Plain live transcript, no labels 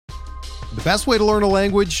The best way to learn a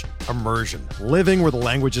language? Immersion. Living where the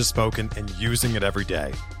language is spoken and using it every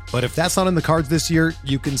day. But if that's not in the cards this year,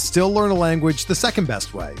 you can still learn a language the second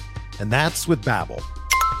best way, and that's with Babbel.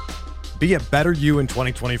 Be a better you in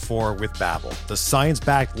 2024 with Babbel, the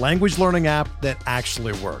science-backed language learning app that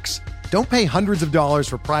actually works. Don't pay hundreds of dollars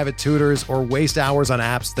for private tutors or waste hours on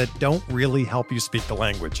apps that don't really help you speak the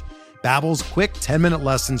language. Babbel's quick 10-minute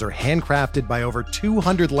lessons are handcrafted by over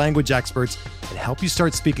 200 language experts and help you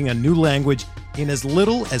start speaking a new language in as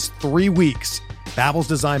little as 3 weeks. Babbel's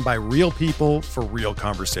designed by real people for real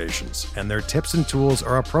conversations, and their tips and tools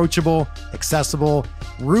are approachable, accessible,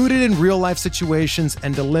 rooted in real-life situations,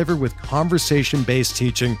 and delivered with conversation-based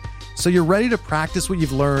teaching, so you're ready to practice what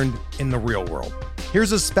you've learned in the real world.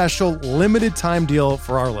 Here's a special limited-time deal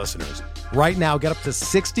for our listeners. Right now, get up to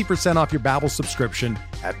 60% off your Babbel subscription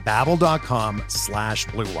at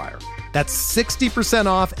babbel.com/Blue Wire. That's 60%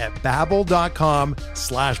 off at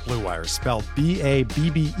babbel.com/Blue Wire, spelled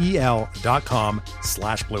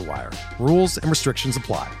BABBEL.com/Blue Wire. Rules and restrictions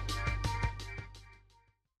apply.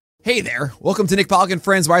 Hey there. Welcome to Nick Pollock and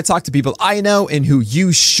Friends, where I talk to people I know and who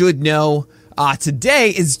you should know.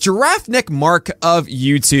 Today is GiraffeNeckMarc of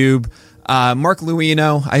YouTube. Marc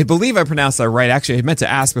Luino. I believe I pronounced that right. Actually, I meant to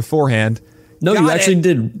ask beforehand. No, you actually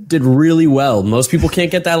did really well. Most people can't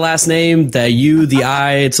get that last name, the U, the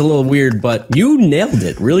I. It's a little weird, but you nailed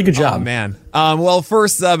it. Really good job. Oh, man. Well,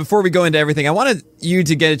 first, before we go into everything, I wanted you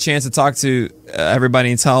to get a chance to talk to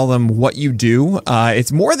everybody and tell them what you do.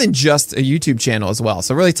 It's more than just a YouTube channel as well.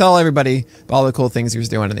 So really tell everybody about all the cool things you're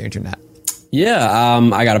doing on the internet. Yeah,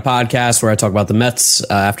 I got a podcast where I talk about the Mets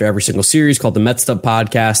after every single series called the Mets Stuff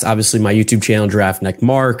Podcast. Obviously, my YouTube channel,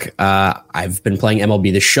 GiraffeNeckMarc. I've been playing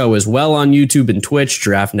MLB The Show as well on YouTube and Twitch,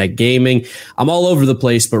 GiraffeNeck Gaming. I'm all over the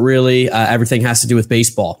place, but really everything has to do with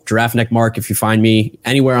baseball. GiraffeNeckMarc, if you find me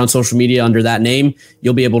anywhere on social media under that name,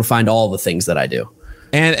 you'll be able to find all the things that I do.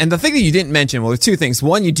 And the thing that you didn't mention, well, there's two things.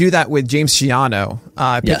 One, you do that with James Schiano,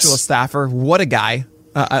 pitcherless staffer. What a guy.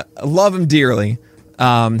 I love him dearly.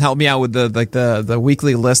 Help me out with the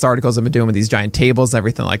weekly list articles I've been doing with these giant tables,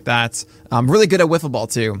 everything like that. Really good at wiffle ball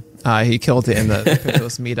too. He killed it in the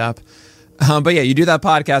pitcherless meetup. But yeah, you do that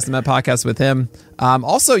podcast and that podcast with him.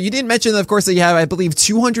 Also, you didn't mention, of course, that you have, I believe,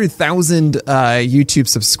 200,000 YouTube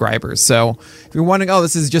subscribers. So if you're wondering, oh,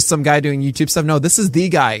 this is just some guy doing YouTube stuff. No, this is the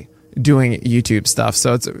guy doing YouTube stuff.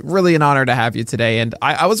 So it's really an honor to have you today. And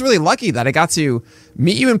I was really lucky that I got to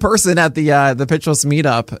meet you in person at the pitcherless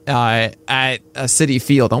meetup at a City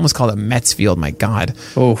Field. I almost called it Mets Field. My God.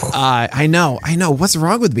 Oh, I know. What's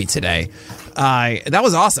wrong with me today? That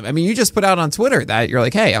was awesome. I mean, you just put out on Twitter that you're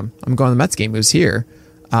like, hey, I'm going to the Mets game. It was here.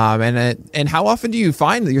 And how often do you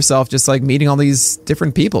find yourself just like meeting all these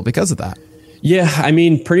different people because of that? Yeah, I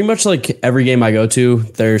mean, pretty much like every game I go to,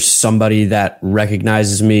 there's somebody that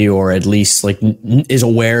recognizes me or at least like is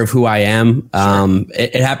aware of who I am. Sure.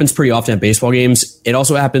 It happens pretty often at baseball games. It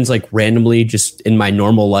also happens like randomly just in my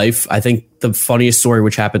normal life. I think the funniest story,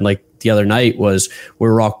 which happened like the other night, was we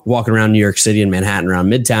were walking around New York City and Manhattan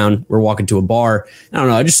around Midtown. We're walking to a bar. I don't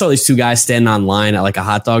know. I just saw these two guys standing on line at like a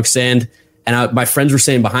hot dog stand, and my friends were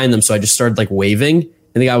standing behind them. So I just started like waving,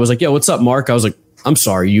 and the guy was like, "Yo, what's up, Mark?" I was like, I'm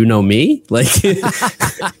sorry, you know me? Like,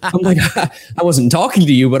 I'm like, I wasn't talking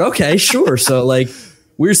to you, but okay, sure. So like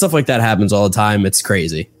weird stuff like that happens all the time. It's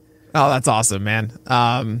crazy. Oh, that's awesome, man.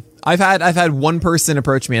 I've had one person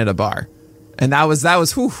approach me at a bar, and that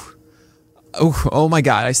was whew. Oh my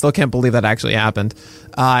God. I still can't believe that actually happened.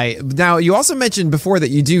 Now you also mentioned before that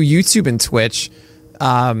you do YouTube and Twitch.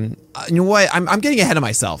 You know what? I'm getting ahead of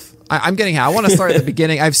myself. I want to start at the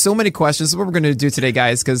beginning. I have so many questions. This is what we're going to do today,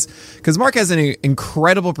 guys, because Marc has an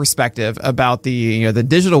incredible perspective about the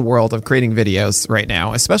digital world of creating videos right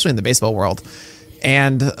now, especially in the baseball world.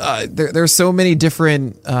 And there's so many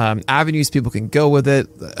different avenues people can go with it.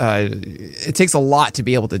 It takes a lot to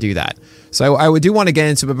be able to do that. So I do want to get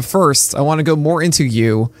into it, but first, I want to go more into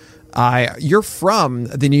you. You're from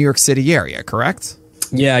the New York City area, correct?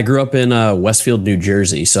 Yeah, I grew up in Westfield, New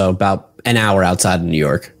Jersey, so about an hour outside of New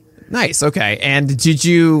York. Nice. Okay. And did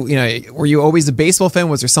were you always a baseball fan?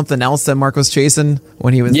 Was there something else that Marc was chasing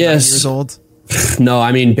when he was 9 years old? No,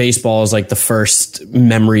 I mean, baseball is like the first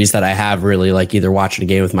memories that I have, really, like either watching a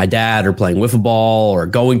game with my dad or playing wiffle ball or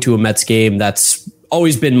going to a Mets game. That's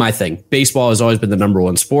always been my thing. Baseball has always been the number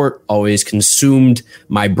one sport, always consumed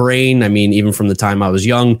my brain. I mean, even from the time I was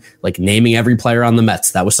young, like naming every player on the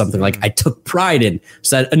Mets, that was something like I took pride in.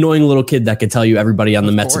 So that annoying little kid that could tell you everybody on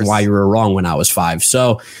the Mets and why you were wrong when I was 5.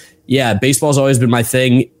 So yeah, baseball's always been my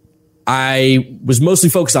thing. I was mostly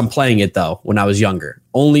focused on playing it though when I was younger.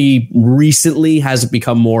 Only recently has it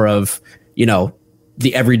become more of,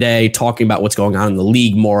 the everyday, talking about what's going on in the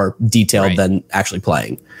league more detailed than actually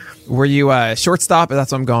playing. Were you a shortstop?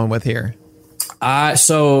 That's what I'm going with here.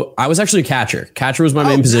 So I was actually a catcher. Catcher was my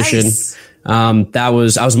main position. Nice. I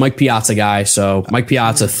was Mike Piazza guy. So Mike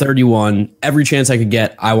Piazza, 31. Every chance I could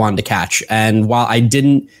get, I wanted to catch. And while I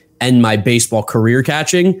didn't end my baseball career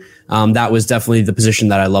catching, that was definitely the position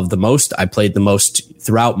that I loved the most. I played the most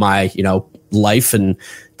throughout my, life, and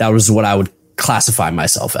that was what I would classify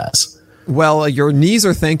myself as. Well, your knees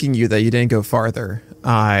are thanking you that you didn't go farther.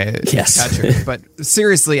 Yes. Catcher. But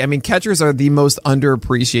seriously, I mean, catchers are the most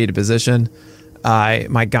underappreciated position.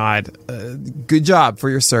 My God, good job for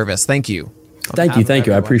your service. Thank you. Thank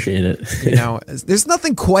you. I appreciate it. There's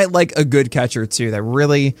nothing quite like a good catcher too. That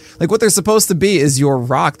really, like, what they're supposed to be is your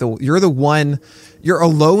rock. You're the one. You're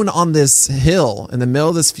alone on this hill in the middle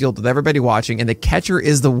of this field with everybody watching, and the catcher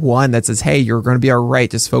is the one that says, "Hey, you're going to be all right.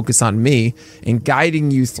 Just focus on me," and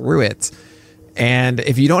guiding you through it. And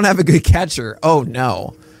if you don't have a good catcher, oh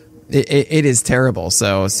no. It is terrible.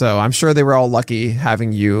 So I'm sure they were all lucky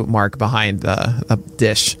having you, Marc, behind the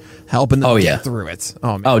dish, helping them get through it.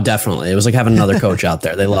 Oh, man. Oh, definitely. It was like having another coach out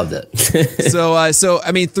there. They loved it. So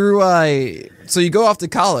I mean, so you go off to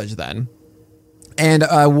college then, and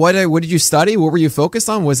what did you study? What were you focused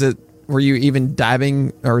on? Were you even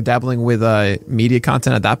dabbling with media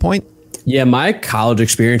content at that point? Yeah, my college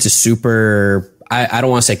experience is super. I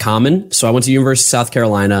don't want to say common. So I went to University of South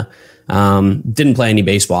Carolina. Didn't play any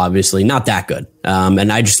baseball, obviously, not that good.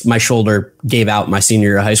 And my shoulder gave out my senior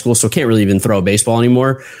year of high school, so can't really even throw a baseball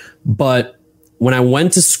anymore. But when I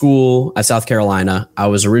went to school at South Carolina, I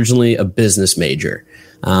was originally a business major.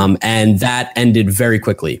 And that ended very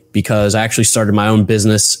quickly because I actually started my own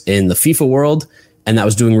business in the FIFA world, and that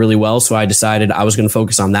was doing really well. So I decided I was going to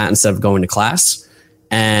focus on that instead of going to class.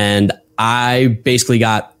 And I basically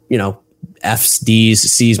got, F's, D's,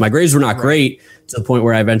 C's. My grades were not great, to the point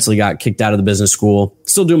where I eventually got kicked out of the business school,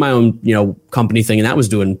 still doing my own, company thing. And that was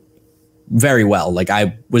doing very well. Like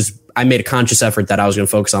I made a conscious effort that I was going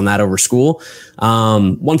to focus on that over school.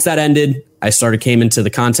 Once that ended, I came into the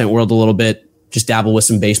content world a little bit, just dabble with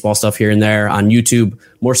some baseball stuff here and there on YouTube,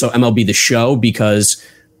 more so MLB The Show, because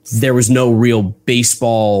there was no real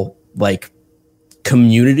baseball,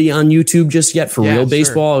 community on YouTube just yet for real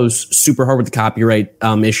baseball. It was super hard with the copyright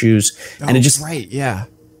issues. And it just,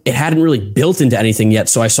 it hadn't really built into anything yet.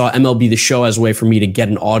 So I saw MLB The Show as a way for me to get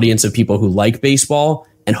an audience of people who like baseball.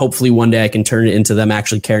 And hopefully one day I can turn it into them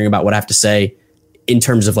actually caring about what I have to say in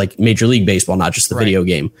terms of Major League Baseball, not just the video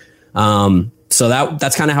game. So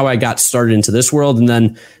that's kind of how I got started into this world, and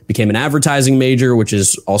then became an advertising major, which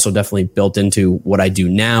is also definitely built into what I do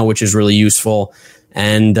now, which is really useful.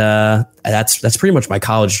 And that's pretty much my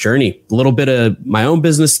college journey. A little bit of my own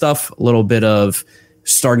business stuff, a little bit of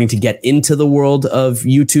starting to get into the world of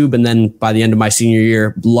YouTube. And then by the end of my senior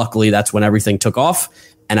year, luckily, that's when everything took off.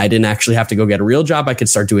 And I didn't actually have to go get a real job. I could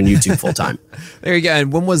start doing YouTube full time. There you go.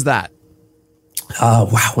 And when was that?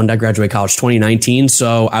 Wow. When did I graduate college? 2019.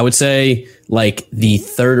 So I would say the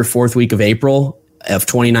third or fourth week of April of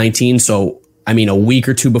 2019. So I mean, a week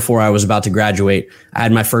or two before I was about to graduate, I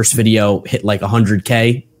had my first video hit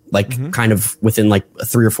 100K, kind of within a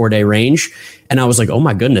 3 or 4 day range. And I was like, oh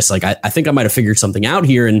my goodness, I think I might have figured something out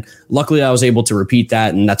here. And luckily I was able to repeat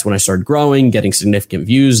that. And that's when I started growing, getting significant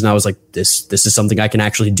views. And I was like, this is something I can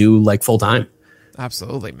actually do full time.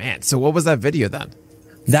 Absolutely, man. So what was that video then?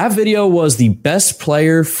 That video was the best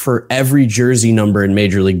player for every jersey number in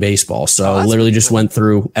Major League Baseball. So literally just went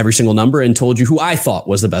through every single number and told you who I thought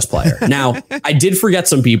was the best player. Now, I did forget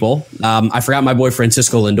some people. I forgot my boy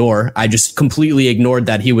Francisco Lindor. I just completely ignored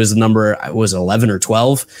that he was number, was 11 or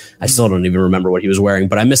 12. I still don't even remember what he was wearing,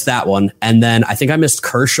 but I missed that one. And then I think I missed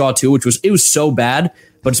Kershaw too, it was so bad,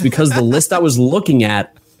 but it's because the list I was looking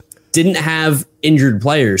at didn't have injured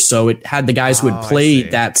players. So it had the guys who had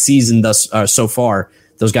played that season so far.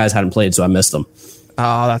 Those guys hadn't played, so I missed them.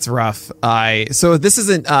 Oh, that's rough. So this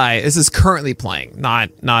isn't. This is currently playing,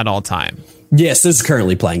 not all time. Yes, this is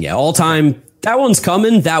currently playing. Yeah, all time. That one's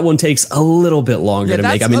coming. That one takes a little bit longer to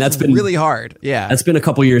make. I mean, that's been really hard. Yeah, that's been a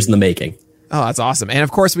couple years in the making. Oh, that's awesome. And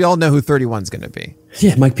of course, we all know who 31 is going to be.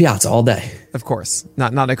 Yeah, Mike Piazza all day. Of course.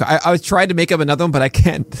 I was trying to make up another one, but I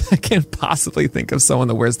can't possibly think of someone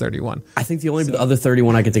that wears 31. I think the only other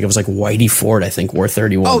 31 I could think of was Whitey Ford, I think, wore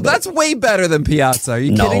 31. Oh, that's way better than Piazza. Are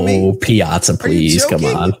you kidding me? No, Piazza, please. Come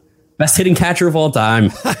on. Best hitting catcher of all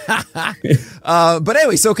time. But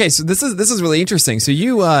anyway, so this is really interesting. So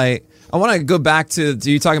I want to go back to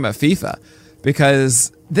you talking about FIFA,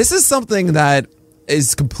 because this is something that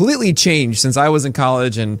is completely changed since I was in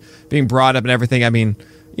college and being brought up and everything. I mean,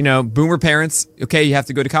 boomer parents, okay, you have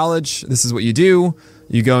to go to college. This is what you do.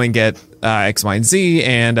 You go and get X, Y, and Z,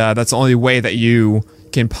 and that's the only way that you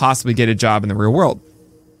can possibly get a job in the real world.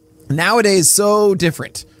 Nowadays, so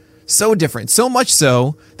different. So different. So much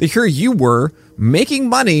so that here you were making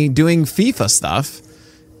money doing FIFA stuff.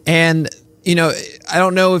 And, you know, I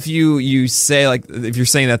don't know if you say, like, if you're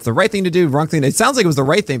saying that's the right thing to do, wrong thing. It sounds like it was the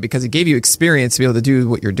right thing because it gave you experience to be able to do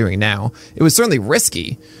what you're doing now. It was certainly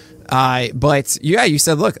risky. But yeah, you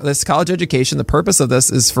said, look, this college education, the purpose of this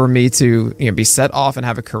is for me to, you know, be set off and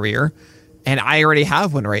have a career. And I already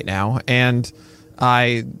have one right now. And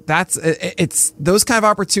it's those kind of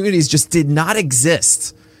opportunities just did not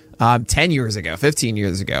exist 10 years ago, 15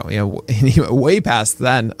 years ago, you know, way past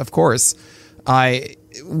then, of course.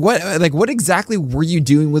 What exactly were you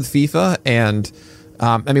doing with FIFA? And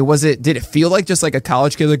I mean, did it feel like just like a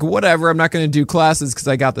college kid, like, whatever, I'm not going to do classes because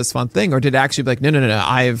I got this fun thing? Or did it actually be like, no,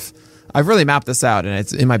 I've really mapped this out and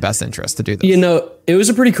it's in my best interest to do this? You know, it was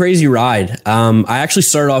a pretty crazy ride. I actually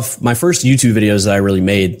started off, my first YouTube videos that I really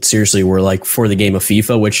made, seriously, were like for the game of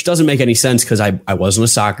FIFA, which doesn't make any sense because I wasn't a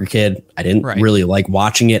soccer kid. I didn't really like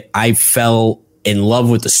watching it. I fell in love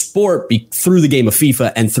with the sport through the game of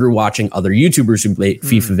FIFA and through watching other YouTubers who made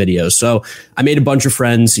FIFA videos. So I made a bunch of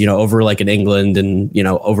friends, you know, over like in England and, you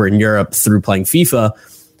know, over in Europe through playing FIFA.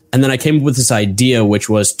 And then I came up with this idea, which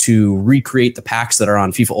was to recreate the packs that are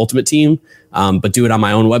on FIFA Ultimate Team, but do it on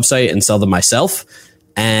my own website and sell them myself.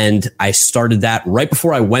 And I started that right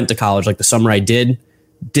before I went to college, like the summer I did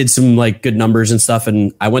some like good numbers and stuff.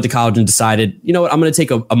 And I went to college and decided, you know what, I'm going to take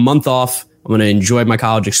a month off. I'm going to enjoy my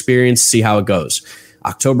college experience, see how it goes.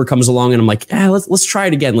 October comes along and I'm like, let's try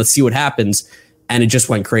it again. Let's see what happens. And it just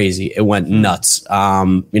went crazy. It went nuts.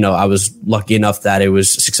 You know, I was lucky enough that it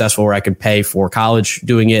was successful where I could pay for college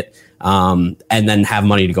doing it, and then have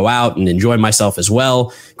money to go out and enjoy myself as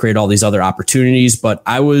well, create all these other opportunities. But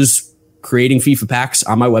I was creating FIFA packs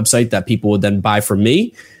on my website that people would then buy from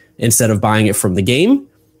me instead of buying it from the game.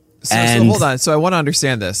 So hold on. So I want to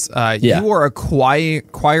understand this. You are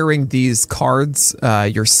acquiring these cards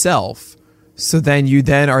yourself. So then you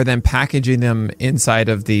are packaging them inside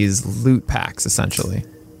of these loot packs, essentially.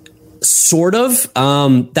 Sort of.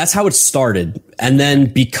 That's how it started. And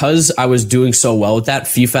then because I was doing so well with that,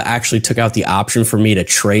 FIFA actually took out the option for me to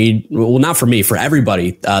trade. Well, not for me, for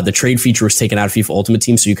everybody. The trade feature was taken out of FIFA Ultimate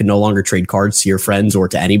Team, so you could no longer trade cards to your friends or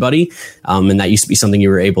to anybody. And that used to be something you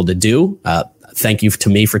were able to do. Thank you to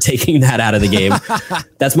me for taking that out of the game.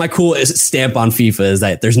 That's my cool stamp on FIFA, is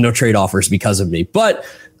that there's no trade offers because of me. But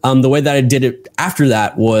the way that I did it after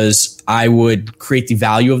that was I would create the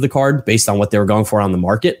value of the card based on what they were going for on the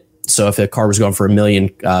market. So if a card was going for 1 million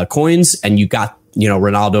coins and you got, you know,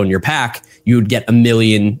 Ronaldo in your pack, you would get 1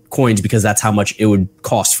 million coins because that's how much it would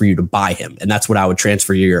cost for you to buy him. And that's what I would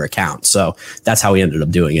transfer to your account. So that's how we ended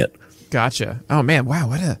up doing it. Gotcha. Oh man. Wow.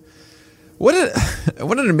 What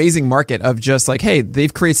an amazing market of just like, hey,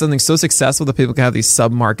 they've created something so successful that people can have these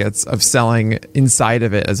sub markets of selling inside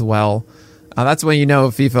of it as well. That's when you know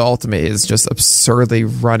FIFA Ultimate is just absurdly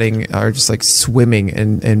running or just like swimming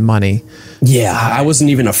in money. Yeah, I wasn't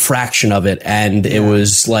even a fraction of it. And it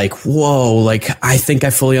was like, whoa, like I think I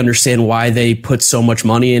fully understand why they put so much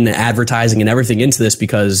money and advertising and everything into this,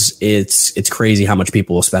 because it's crazy how much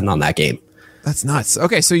people will spend on that game. That's nuts.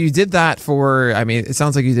 Okay, so you did that for, I mean, it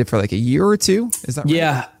sounds like you did for like a year or two. Is that right?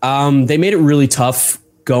 Yeah, they made it really tough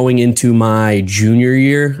going into my junior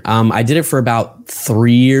year. I did it for about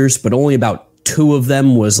 3 years, but only about 2 of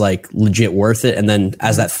them was like legit worth it. And then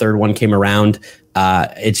as that third one came around,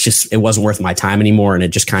 it wasn't worth my time anymore. And it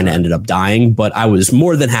just kind of ended up dying, but I was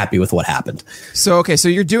more than happy with what happened. So, okay. So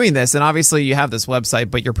you're doing this and obviously you have this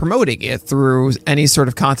website, but you're promoting it through any sort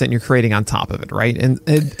of content you're creating on top of it. Right. And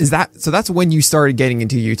that's when you started getting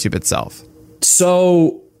into YouTube itself.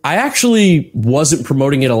 So I actually wasn't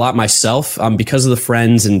promoting it a lot myself, because of the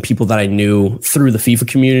friends and people that I knew through the FIFA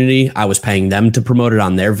community. I was paying them to promote it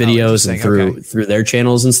on their videos and through their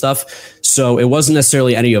channels and stuff. So it wasn't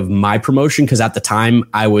necessarily any of my promotion, because at the time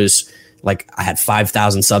I had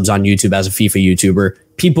 5,000 subs on YouTube as a FIFA YouTuber.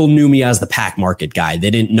 People knew me as the pack market guy. They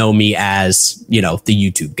didn't know me as, you know, the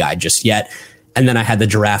YouTube guy just yet. And then I had the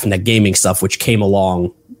GiraffeNeck gaming stuff, which came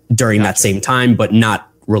along during that same time, but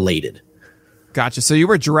not related. Gotcha. So you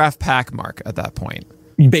were GiraffeNeckMarc at that point.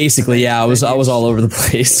 Basically, yeah. I was all over the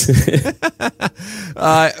place.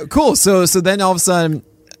 Cool. So then all of a sudden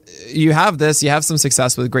you have this, you have some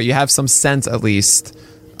success with it. Great. You have some sense at least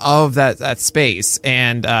of that space.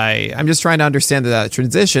 And I'm just trying to understand that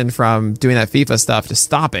transition from doing that FIFA stuff to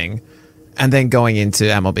stopping and then going into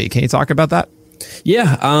MLB. Can you talk about that?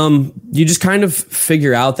 Yeah. You just kind of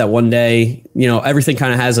figure out that one day, you know, everything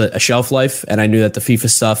kind of has a shelf life. And I knew that the FIFA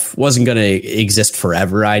stuff wasn't going to exist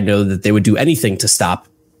forever. I know that they would do anything to stop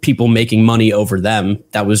people making money over them.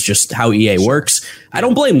 That was just how EA works. I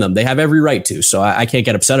don't blame them. They have every right to. So I can't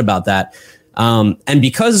get upset about that. And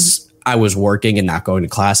because I was working and not going to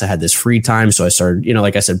class, I had this free time. So I started,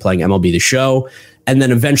 like I said, playing MLB The Show. And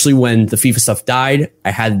then eventually when the FIFA stuff died,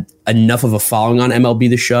 I had enough of a following on MLB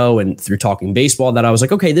The Show and through talking baseball that I was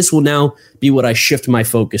like, okay, this will now be what I shift my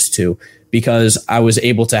focus to, because I was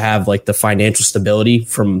able to have like the financial stability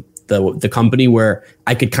from the company where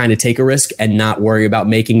I could kind of take a risk and not worry about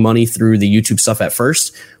making money through the YouTube stuff at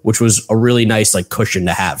first, which was a really nice like cushion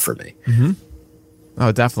to have for me. Mm-hmm.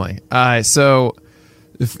 Oh, definitely. So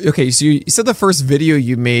you said the first video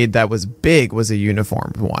you made that was big was a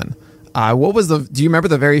uniform one. Do you remember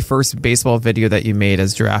the very first baseball video that you made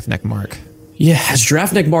as GiraffeNeckMarc? Yeah, as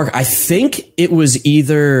GiraffeNeckMarc, I think it was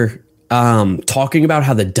either talking about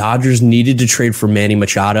how the Dodgers needed to trade for Manny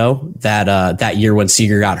Machado that year when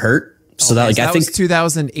Seager got hurt. So I think was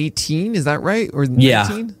 2018. Is that right? Or 19?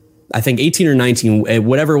 Yeah, I think 18 or 19,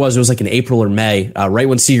 whatever it was like in April or May, right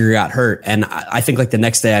when Seager got hurt. And I think like the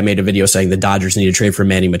next day I made a video saying the Dodgers needed to trade for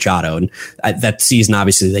Manny Machado, and that season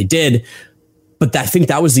obviously they did. But I think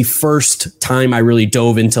that was the first time I really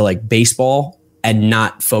dove into like baseball and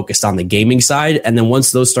not focused on the gaming side. And then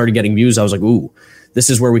once those started getting views, I was like, ooh, this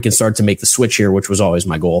is where we can start to make the switch here, which was always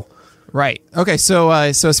my goal. Right. Okay. So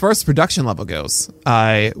as far as the production level goes,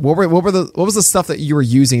 what was the stuff that you were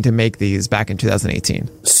using to make these back in 2018?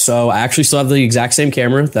 So I actually still have the exact same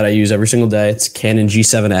camera that I use every single day. It's Canon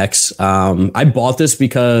G7X. I bought this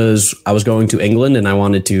because I was going to England and I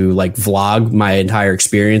wanted to like vlog my entire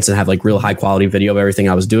experience and have like real high quality video of everything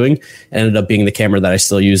I was doing. It ended up being the camera that I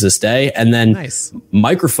still use this day. And then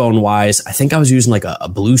microphone wise, I think I was using like a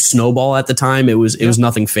Blue Snowball at the time. It was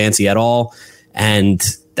nothing fancy at all. And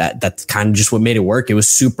that's kind of just what made it work. It was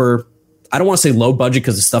super, I don't want to say low budget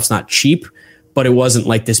because the stuff's not cheap, but it wasn't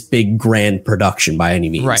like this big grand production by any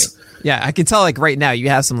means. Right. Yeah, I can tell like right now you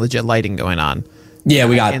have some legit lighting going on. Yeah,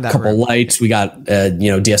 we got a couple lights. We got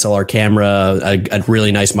DSLR camera, a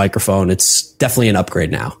really nice microphone. It's definitely an upgrade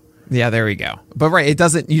now. Yeah, there we go. But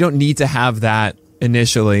you don't need to have that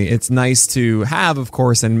initially. It's nice to have, of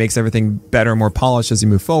course, and makes everything better, more polished as you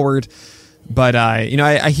move forward. But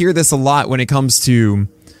I hear this a lot when it comes to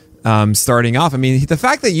starting off. I mean, the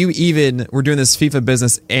fact that you even were doing this FIFA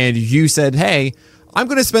business and you said, hey, I'm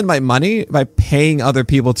going to spend my money by paying other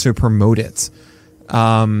people to promote it.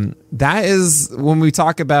 That is when we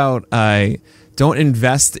talk about don't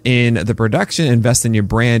invest in the production, invest in your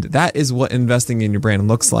brand. That is what investing in your brand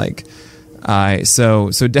looks like.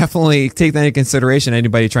 So definitely take that into consideration.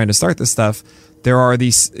 Anybody trying to start this stuff, there are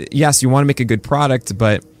these, yes, you want to make a good product,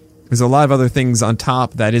 but there's a lot of other things on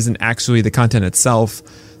top that isn't actually the content itself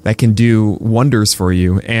that can do wonders for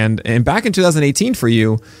you. And back in 2018 for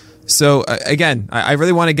you, so again, I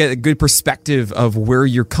really want to get a good perspective of where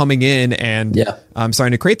you're coming in and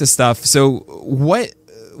starting to create this stuff. So what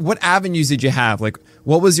avenues did you have? Like,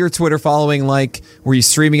 what was your Twitter following like? Were you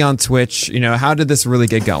streaming on Twitch? How did this really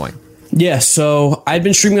get going? Yeah, so I'd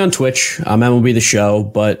been streaming on Twitch, MLB The Show,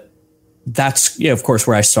 but that's, of course,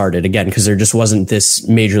 where I started again, because there just wasn't this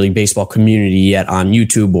Major League Baseball community yet on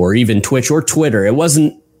YouTube or even Twitch or Twitter. It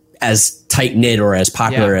wasn't as tight knit or as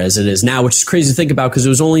popular as it is now, which is crazy to think about because it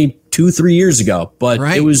was only 2-3 years ago, but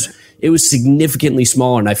it was significantly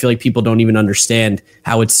smaller. And I feel like people don't even understand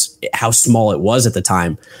how small it was at the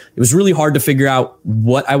time. It was really hard to figure out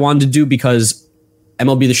what I wanted to do because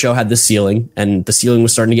MLB The Show had this ceiling and the ceiling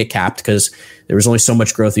was starting to get capped because there was only so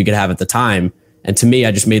much growth you could have at the time. And to me,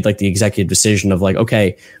 I just made like the executive decision of like,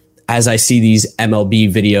 okay, as I see these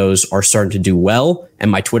MLB videos are starting to do well and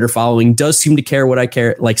my Twitter following does seem to care what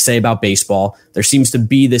I say about baseball, there seems to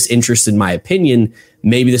be this interest in my opinion.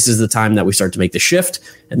 Maybe this is the time that we start to make the shift.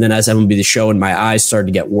 And then as MLB The Show and my eyes started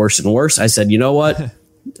to get worse and worse, I said, you know what?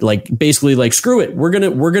 basically screw it. We're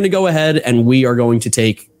going to go ahead and we are going to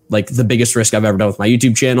take like the biggest risk I've ever done with my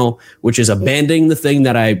YouTube channel, which is abandoning the thing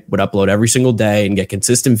that I would upload every single day and get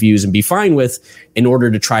consistent views and be fine with in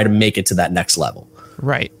order to try to make it to that next level.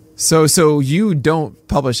 Right. So you don't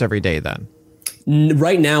publish every day then?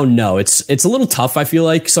 Right now, no. It's a little tough, I feel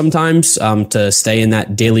like, sometimes to stay in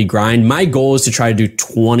that daily grind. My goal is to try to do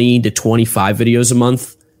 20 to 25 videos a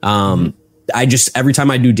month. Every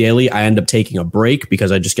time I do daily, I end up taking a break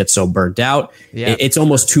because I just get so burnt out. Yeah. It's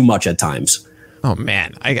almost too much at times. Oh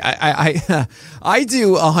man, I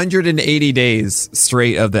do 180 days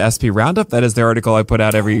straight of the SP Roundup. That is the article I put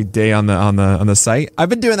out every day on the site. I've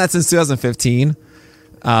been doing that since 2015.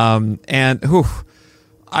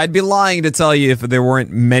 I'd be lying to tell you if there weren't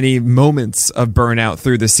many moments of burnout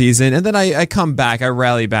through the season. And then I come back, I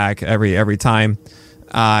rally back every time.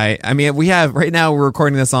 I mean, we have right now we're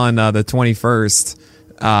recording this on the 21st.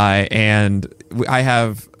 and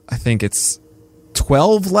I think it's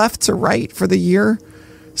 12 left to write for the year,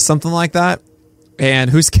 something like that. And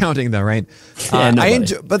who's counting though, right?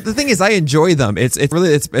 But the thing is, I enjoy them.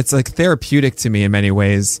 It's like therapeutic to me in many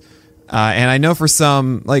ways. And I know for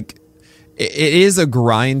some, like, it is a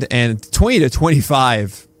grind, and 20 to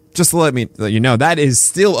 25, just to let you know, that is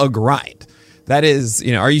still a grind. That is,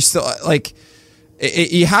 are you still, like,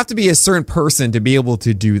 you have to be a certain person to be able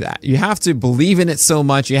to do that. You have to believe in it so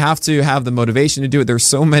much. You have to have the motivation to do it. There's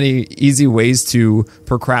so many easy ways to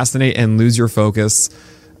procrastinate and lose your focus.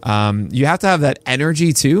 You have to have that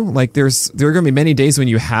energy too. Like, there are going to be many days when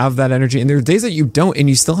you have that energy, and there are days that you don't, and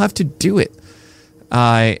you still have to do it.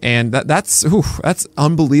 And that's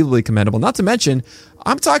unbelievably commendable. Not to mention,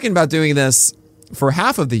 I'm talking about doing this for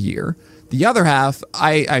half of the year. The other half,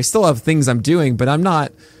 I still have things I'm doing, but I'm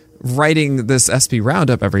not writing this SP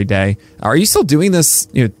roundup every day. Are you still doing this,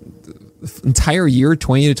 entire year,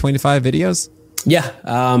 20 to 25 videos? Yeah.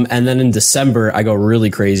 And then in December, I go really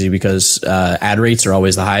crazy because ad rates are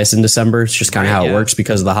always the highest in December. It's just kind of how it works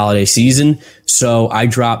because of the holiday season. So I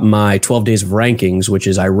drop my 12 days of rankings, which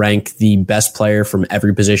is I rank the best player from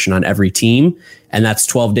every position on every team. And that's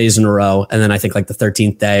 12 days in a row. And then I think like the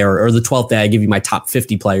 13th day or the 12th day, I give you my top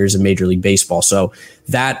 50 players in Major League Baseball. So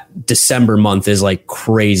that December month is like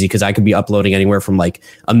crazy because I could be uploading anywhere from like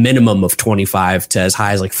a minimum of 25 to as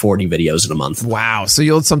high as like 40 videos in a month. Wow. So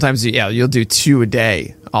you'll sometimes, you'll do 2 a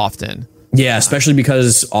day often. Yeah, especially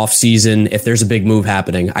because off season, if there's a big move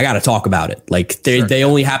happening, I got to talk about it. Like they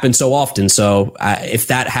only happen so often. So if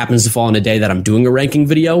that happens to fall on a day that I'm doing a ranking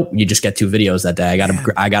video, you just get 2 videos that day.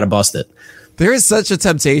 I gotta bust it. There is such a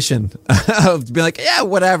temptation of being like, yeah,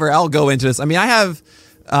 whatever, I'll go into this. I mean,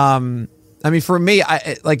 for me,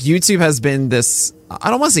 like YouTube has been this,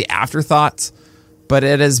 I don't want to say afterthought, but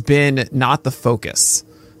it has been not the focus.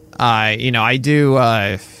 I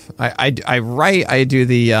write, I do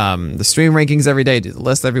the stream rankings every day, do the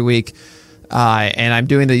list every week. And I'm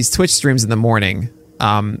doing these Twitch streams in the morning,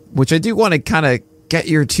 which I do want to kind of get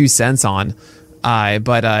your 2 cents on.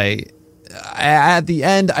 But at the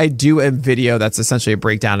end, I do a video that's essentially a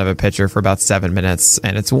breakdown of a pitcher for about 7 minutes,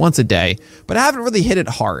 and it's once a day, but I haven't really hit it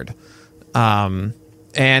hard. And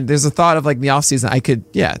there's a thought of like the off season,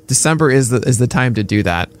 December is the time to do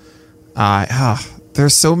that.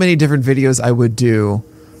 There's so many different videos I would do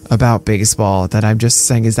about baseball that I'm just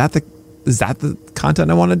saying, is that the content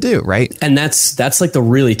I want to do, right? And that's like the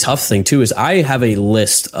really tough thing too, is I have a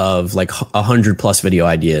list of like 100+ video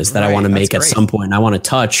ideas that I want to make at some point and I want to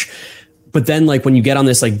touch. But then like when you get on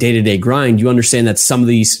this like day-to-day grind, you understand that some of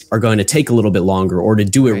these are going to take a little bit longer, or to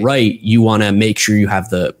do it right, you want to make sure you have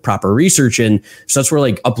the proper research in. So that's where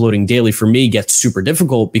like uploading daily for me gets super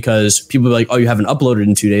difficult, because people are like, oh, you haven't uploaded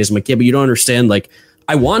in 2 days. I'm like, yeah, but you don't understand. Like,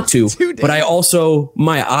 I want to, but I also,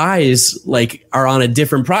 my eyes like are on a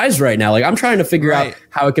different prize right now. Like I'm trying to figure out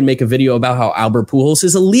how I can make a video about how Albert Pujols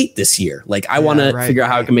is elite this year. Like I want to figure out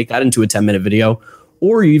how I can make that into a 10-minute video.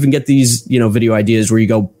 Or you even get these, video ideas where you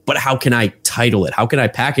go, but how can I title it? How can I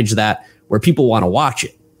package that where people want to watch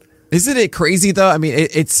it? Isn't it crazy though? I mean,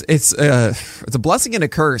 it's a blessing and a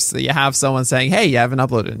curse that you have someone saying, hey, you haven't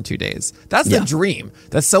uploaded in 2 days. That's the dream,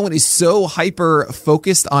 that someone is so hyper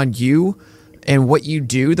focused on you and what you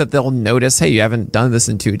do that they'll notice, hey, you haven't done this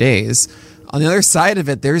in 2 days. On the other side of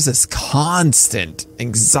it, there's this constant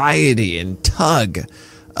anxiety and tug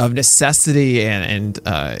of necessity and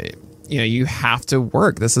you have to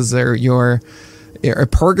work. This is your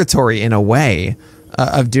purgatory in a way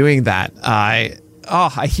of doing that. I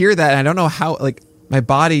hear that. And I don't know how, like, my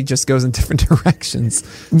body just goes in different directions.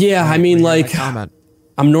 Yeah. I mean, like,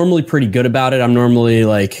 I'm normally pretty good about it. I'm normally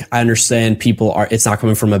like, I understand it's not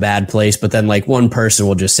coming from a bad place, but then like one person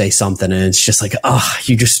will just say something and it's just like,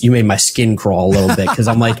 you made my skin crawl a little bit. Cause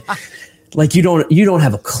I'm like you don't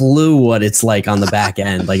have a clue what it's like on the back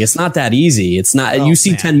end. Like it's not that easy. It's not, you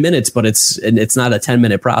see 10 minutes, but it's not a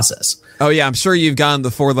 10-minute process. Oh yeah. I'm sure you've gotten the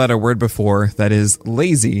 4-letter word before that is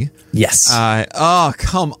lazy. Yes.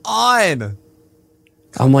 Come on.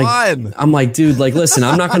 I'm like, dude, like, listen,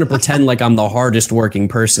 I'm not going to pretend like I'm the hardest working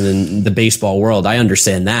person in the baseball world. I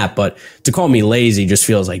understand that, but to call me lazy just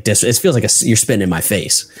feels like this. It feels like you're spitting in my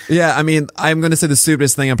face. Yeah. I mean, I'm going to say the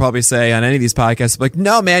stupidest thing I'll probably say on any of these podcasts. Like,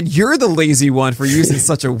 no, man, you're the lazy one for using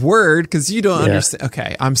such a word because you don't understand.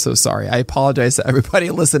 Okay. I'm so sorry. I apologize to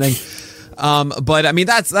everybody listening. But I mean,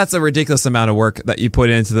 that's a ridiculous amount of work that you put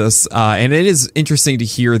into this. And it is interesting to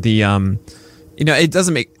hear the, it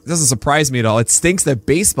doesn't surprise me at all. It stinks that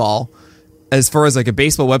baseball, as far as like a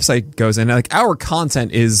baseball website goes, and like our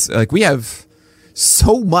content is like we have,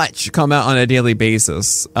 so much come out on a daily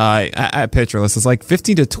basis at Pitcher List. It's like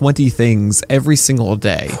 15 to 20 things every single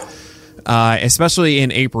day, especially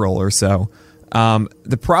in April or so.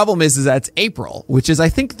 The problem is that it's April, which is, I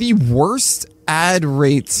think, the worst ad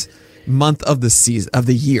rate month of the season of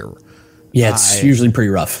the year. Yeah, it's usually pretty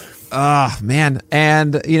rough. Man.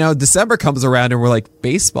 And, December comes around and we're like,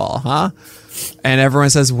 baseball, huh? And everyone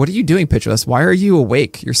says, what are you doing, Pitcher List? Why are you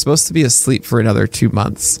awake? You're supposed to be asleep for another 2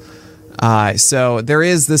 months. So there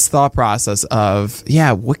is this thought process of,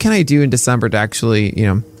 what can I do in December to actually,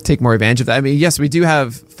 take more advantage of that? I mean, yes, we do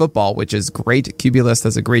have football, which is great. QB List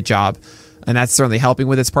does a great job, and that's certainly helping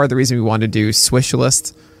with it. It's part of the reason we wanted to do Swish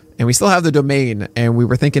List, and we still have the domain, and we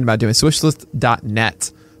were thinking about doing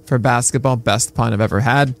swishlist.net for basketball. Best pun I've ever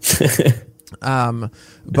had.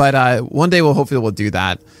 But one day hopefully we'll do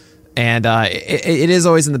that. And it is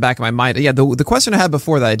always in the back of my mind. Yeah, the question I had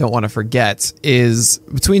before that I don't want to forget is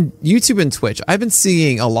between YouTube and Twitch. I've been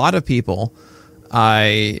seeing a lot of people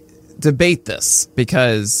debate this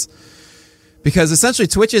because essentially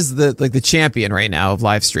Twitch is the champion right now of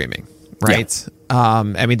live streaming, right? Yeah.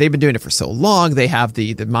 I mean, they've been doing it for so long. They have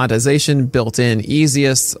the monetization built in,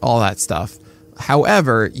 easiest, all that stuff.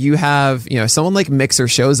 However, you have someone like Mixer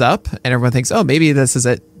shows up and everyone thinks, oh, maybe this is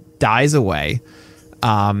it, dies away.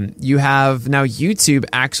 You have now YouTube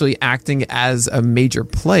actually acting as a major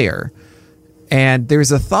player, and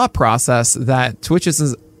there's a thought process that Twitch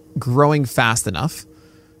isn't growing fast enough.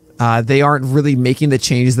 They aren't really making the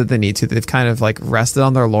changes that they need to. They've kind of like rested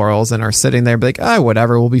on their laurels and are sitting there like,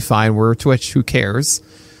 whatever, we'll be fine. We're Twitch, who cares?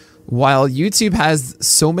 While YouTube has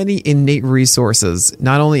so many innate resources,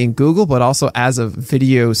 not only in Google, but also as a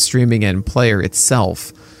video streaming and player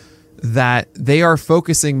itself, that they are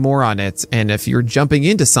focusing more on it. And if you're jumping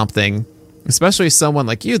into something, especially someone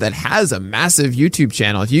like you that has a massive YouTube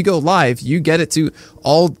channel, if you go live, you get it to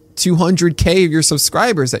all 200K of your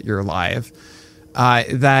subscribers that you're live,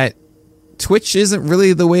 that Twitch isn't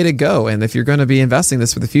really the way to go. And if you're going to be investing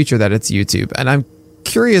this for the future, that it's YouTube. And I'm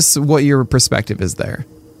curious what your perspective is there.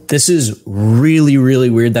 This is really, really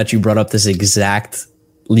weird that you brought up this exact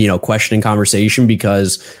question and conversation,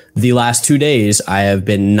 because the last 2 days I have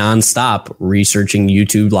been nonstop researching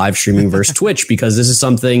YouTube live streaming versus Twitch, because this is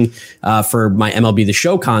something for my MLB The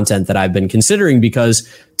Show content that I've been considering, because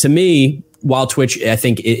to me, while Twitch, I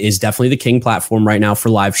think, is definitely the king platform right now for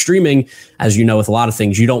live streaming, as you know, with a lot of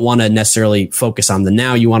things, you don't want to necessarily focus on the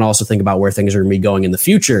now. You want to also think about where things are going to be going in the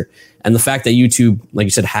future. And the fact that YouTube, like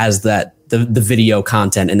you said, has that the video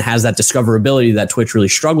content and has that discoverability that Twitch really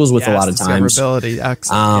struggles with a lot of times.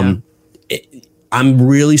 Excellent. I'm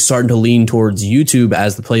really starting to lean towards YouTube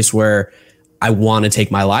as the place where I want to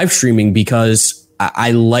take my live streaming, because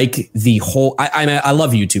I like the whole, I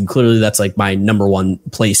love YouTube. Clearly that's like my number one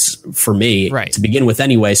place for me to begin with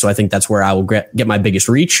anyway. So I think that's where I will get my biggest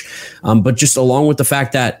reach. But just along with the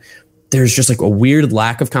fact that there's just like a weird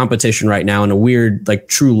lack of competition right now, and a weird, like,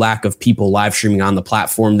 true lack of people live streaming on the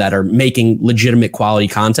platform that are making legitimate quality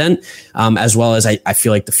content, as well as I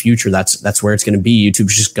feel like the future, that's where it's going to be.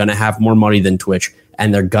 YouTube's just going to have more money than Twitch,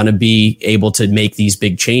 and they're going to be able to make these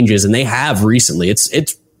big changes. And they have recently.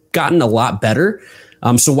 It's gotten a lot better.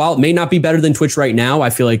 So while it may not be better than Twitch right now, I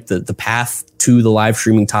feel like the path to the live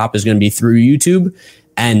streaming top is going to be through YouTube.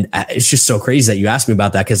 And it's just so crazy that you asked me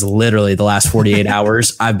about that, because literally the last 48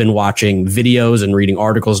 hours, I've been watching videos and reading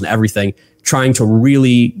articles and everything, trying to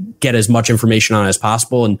really get as much information on it as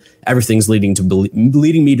possible. And everything's leading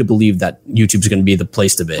me to believe that YouTube's going to be the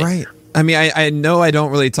place to be. Right. I mean, I know I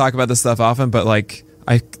don't really talk about this stuff often, but like,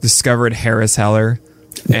 I discovered Harris Heller.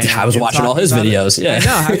 And I was watching all his videos. Yeah.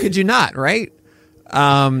 No, how could you not? Right.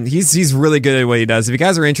 He's really good at what he does. If you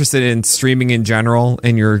guys are interested in streaming in general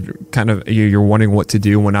and you're you're wondering what to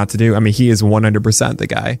do and what not to do, I mean, he is 100% the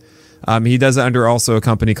guy. He does it under also a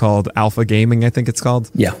company called Alpha Gaming, I think it's called.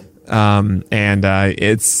 Yeah.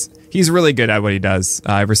 He's really good at what he does.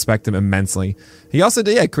 I respect him immensely. He also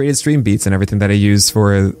created stream beats and everything that I use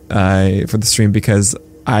for the stream, because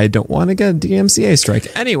I don't want to get a DMCA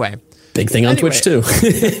strike. Anyway. Big thing on Twitch too.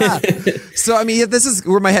 Yeah. So I mean, this is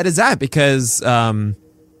where my head is at, because I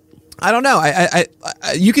don't know. I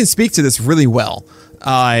you can speak to this really well.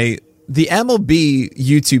 The MLB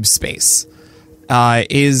YouTube space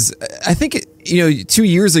is, I think, 2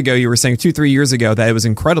 years ago you were saying 2-3 years ago that it was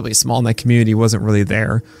incredibly small and that community wasn't really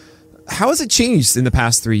there. How has it changed in the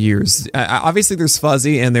past 3 years? Obviously, there's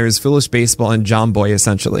Fuzzy and there's Foolish Baseball and John Boy,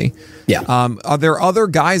 essentially. Yeah. Are there other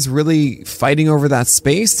guys really fighting over that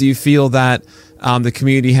space? Do you feel that the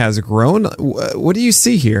community has grown? What do you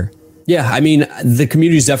see here? Yeah, I mean, the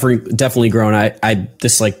community's definitely grown. I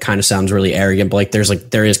this like kind of sounds really arrogant, but like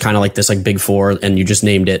there is kind of like this like big four, and you just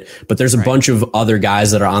named it. But there's a bunch of other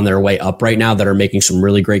guys that are on their way up right now that are making some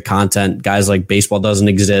really great content. Guys like Baseball Doesn't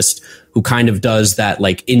Exist, who kind of does that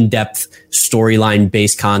like in-depth storyline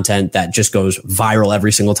based content that just goes viral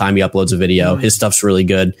every single time he uploads a video. His stuff's really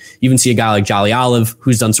good. You even see a guy like Jolly Olive,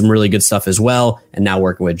 who's done some really good stuff as well, and now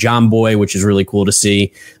working with John Boy, which is really cool to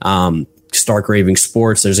see. Stark Raving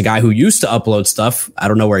Sports. There's a guy who used to upload stuff. I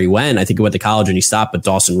don't know where he went. I think he went to college and he stopped, but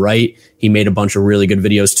Dawson Wright, he made a bunch of really good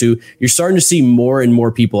videos too. You're starting to see more and more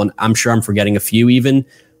people, and I'm sure I'm forgetting a few even,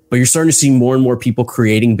 but you're starting to see more and more people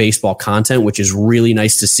creating baseball content, which is really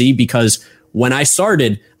nice to see, because when I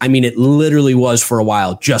started, I mean, it literally was for a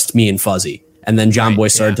while just me and Fuzzy. And then John Boy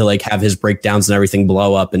started to like have his breakdowns and everything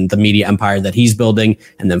blow up, and the media empire that he's building.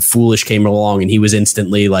 And then Foolish came along and he was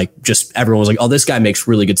instantly like, just everyone was like, oh, this guy makes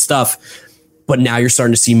really good stuff. But now you're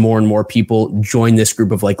starting to see more and more people join this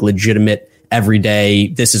group of like legitimate everyday,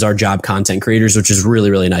 this is our job content creators, which is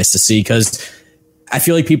really, really nice to see. Because I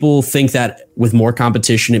feel like people think that with more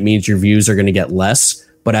competition, it means your views are going to get less.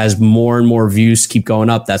 But as more and more views keep going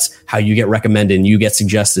up, that's how you get recommended and you get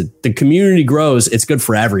suggested. The community grows. It's good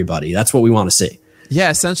for everybody. That's what we want to see.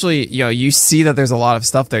 Yeah, essentially, you see that there's a lot of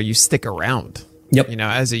stuff there. You stick around. Yep.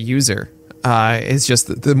 As a user, it's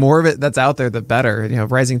just the more of it that's out there, the better.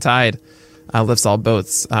 Rising tide lifts all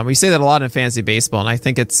boats. We say that a lot in fantasy baseball, and I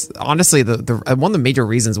think it's honestly the one of the major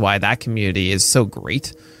reasons why that community is so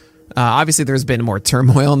great. Obviously, there's been more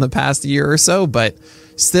turmoil in the past year or so, but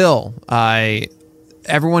still,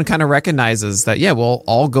 everyone kind of recognizes that, we'll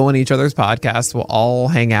all go in each other's podcasts. We'll all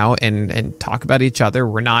hang out and talk about each other.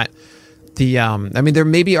 We're not there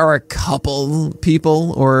maybe are a couple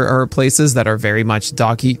people or places that are very much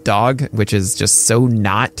dog eat dog, which is just so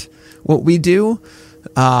not what we do.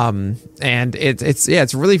 And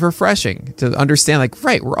it's really refreshing to understand, like,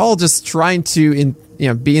 right, we're all just trying to,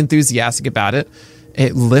 be enthusiastic about it.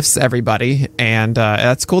 It lifts everybody. And,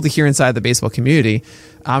 that's cool to hear inside the baseball community.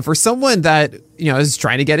 For someone that, is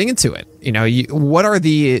trying to get into it, what are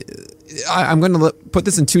I'm going to put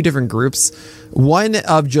this in two different groups. One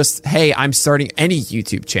of just, hey, I'm starting any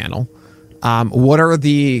YouTube channel. What are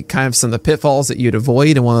the kind of some of the pitfalls that you'd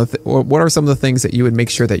avoid, and what are some of the things that you would make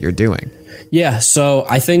sure that you're doing? Yeah, so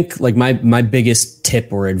I think like my biggest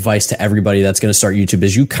tip or advice to everybody that's going to start YouTube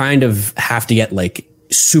is you kind of have to get like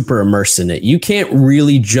super immersed in it. You can't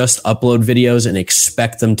really just upload videos and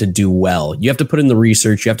expect them to do well. You have to put in the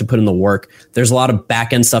research. You have to put in the work. There's a lot of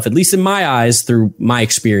back end stuff, at least in my eyes, through my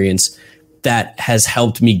experience, that has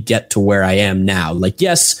helped me get to where I am now. Like,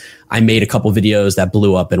 yes, I made a couple videos that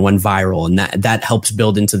blew up and went viral, and that helps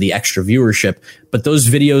build into the extra viewership. But those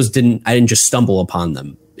videos I didn't just stumble upon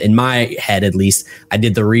them. In my head, at least, I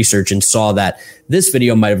did the research and saw that this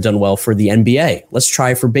video might have done well for the NBA. Let's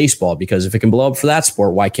try it for baseball, because if it can blow up for that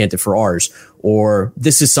sport, why can't it for ours? Or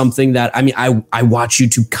this is something that, I watch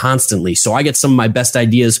YouTube constantly. So I get some of my best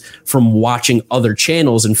ideas from watching other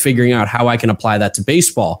channels and figuring out how I can apply that to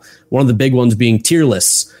baseball. One of the big ones being tier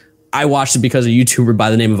lists. I watched it because of a YouTuber by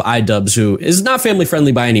the name of iDubbbz, who is not family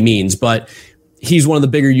friendly by any means, but he's one of the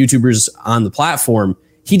bigger YouTubers on the platform.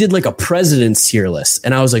 He did like a president's tier list.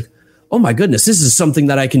 And I was like, oh my goodness, this is something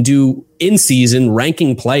that I can do in season,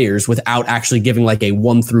 ranking players without actually giving like a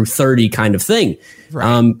 1 through 30 kind of thing.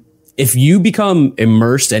 Right. If you become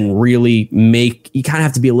immersed and really you kind of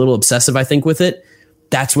have to be a little obsessive, I think, with it.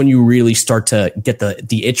 That's when you really start to get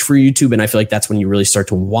the itch for YouTube. And I feel like that's when you really start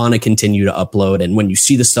to want to continue to upload. And when you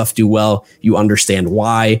see the stuff do well, you understand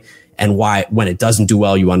why. And why, when it doesn't do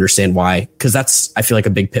well, you understand why. Because that's, I feel like, a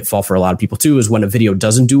big pitfall for a lot of people too, is when a video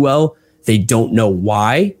doesn't do well, they don't know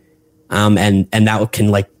why. And that can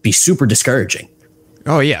like be super discouraging.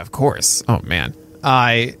 Oh yeah, of course. Oh man.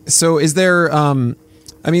 So is there,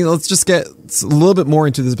 let's just get a little bit more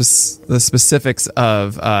into the specifics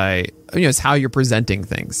of, it's how you're presenting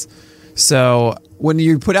things. So when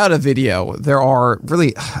you put out a video, there are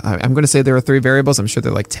really, I'm going to say there are 3 variables. I'm sure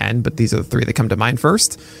there are like 10, but these are the 3 that come to mind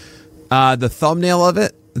first. The thumbnail of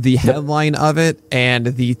it, the headline of it, and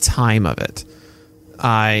the time of it.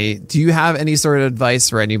 Do you have any sort of advice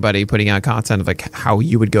for anybody putting out content of like how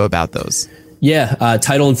you would go about those? Yeah,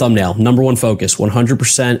 title and thumbnail, number 1 focus,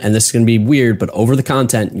 100%. And this is going to be weird, but over the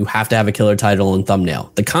content, you have to have a killer title and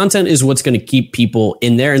thumbnail. The content is what's going to keep people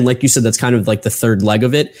in there. And like you said, that's kind of like the third leg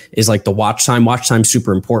of it, is like the watch time. Watch time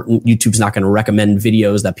super important. YouTube's not going to recommend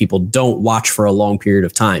videos that people don't watch for a long period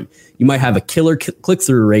of time. You might have a killer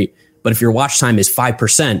click-through rate, but if your watch time is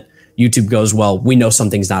 5%, YouTube goes, well, we know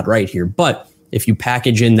something's not right here. But if you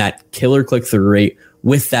package in that killer click-through rate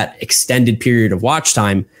with that extended period of watch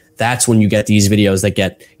time, that's when you get these videos that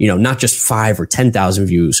get, not just 5 or 10,000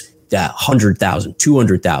 views, 100,000,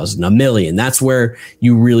 200,000, 1 million. That's where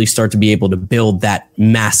you really start to be able to build that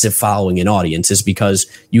massive following and audience, is because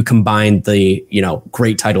you combine the,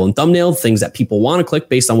 great title and thumbnail, things that people want to click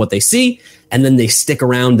based on what they see, and then they stick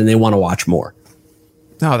around and they want to watch more.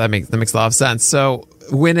 Oh, that makes a lot of sense. So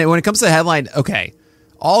when it comes to the headline, okay,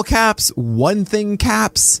 all caps, one thing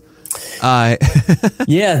caps.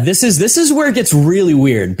 Yeah, this is where it gets really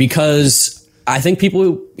weird, because I think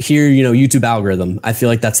people hear, YouTube algorithm. I feel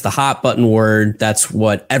like that's the hot button word. That's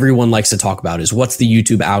what everyone likes to talk about, is what's the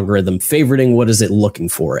YouTube algorithm favoriting? What is it looking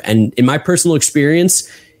for? And in my personal experience,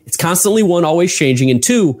 it's constantly, one, always changing, and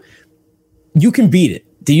two, you can beat it.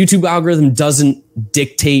 The YouTube algorithm doesn't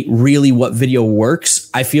dictate really what video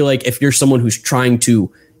works. I feel like if you're someone who's trying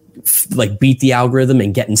to beat the algorithm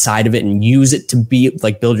and get inside of it and use it to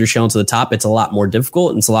build your channel to the top, it's a lot more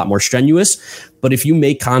difficult and it's a lot more strenuous. But if you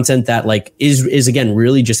make content that is again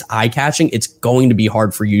really just eye catching, it's going to be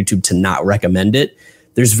hard for YouTube to not recommend it.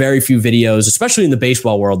 There's very few videos, especially in the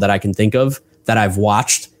baseball world, that I can think of that I've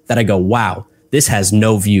watched that I go, wow, this has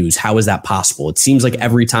no views. How is that possible? It seems like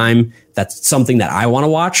every time that's something that I want to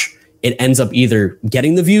watch, it ends up either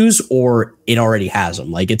getting the views or it already has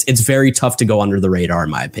them. It's very tough to go under the radar, in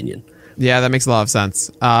my opinion. Yeah, that makes a lot of sense.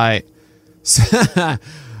 I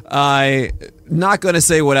not going to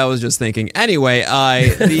say what I was just thinking. Anyway,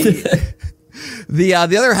 the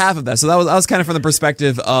other half of that. So that was kind of from the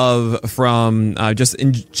perspective from just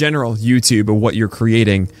in general YouTube of what you're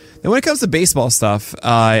creating. And when it comes to baseball stuff,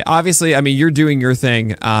 obviously, I mean, you're doing your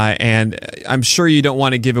thing, and I'm sure you don't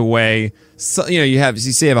want to give away. So, you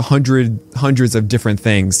say you have hundreds of different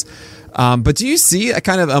things. But do you see a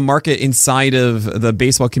kind of a market inside of the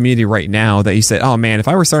baseball community right now that you say, oh man, if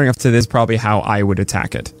I were starting off to this, probably how I would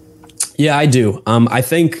attack it? Yeah, I do. I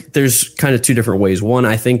think there's kind of two different ways. One,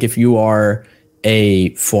 I think if you are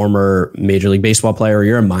a former Major League Baseball player or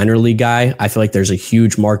you're a minor league guy, I feel like there's a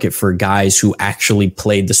huge market for guys who actually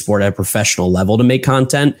played the sport at a professional level to make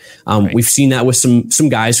content. Right. We've seen that with some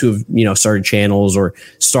guys who have, started channels or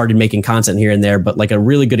started making content here and there. But a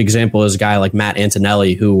really good example is a guy like Matt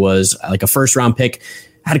Antonelli, who was a first round pick,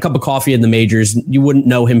 had a cup of coffee in the majors. You wouldn't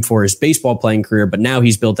know him for his baseball playing career, but now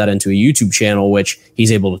he's built that into a YouTube channel, which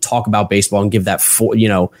he's able to talk about baseball and give that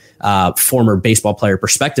former baseball player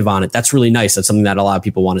perspective on it. That's really nice. That's something that a lot of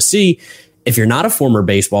people want to see. If you're not a former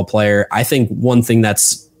baseball player, I think one thing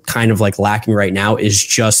that's kind of lacking right now is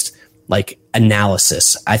just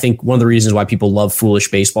analysis. I think one of the reasons why people love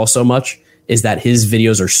Foolish Baseball so much is that his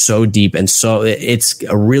videos are so deep, and so it's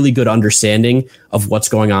a really good understanding of what's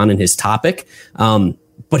going on in his topic.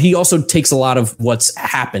 But he also takes a lot of what's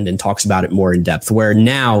happened and talks about it more in depth, where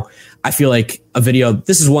now I feel like a video,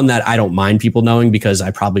 this is one that I don't mind people knowing because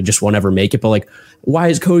I probably just won't ever make it. But why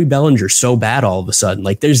is Cody Bellinger so bad all of a sudden?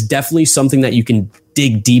 There's definitely something that you can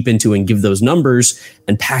dig deep into and give those numbers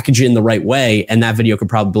and package it in the right way. And that video could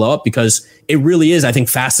probably blow up, because it really is, I think,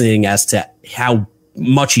 fascinating as to how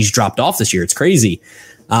much he's dropped off this year. It's crazy.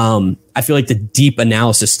 I feel like the deep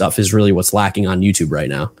analysis stuff is really what's lacking on YouTube right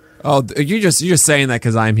now. Oh, you're just saying that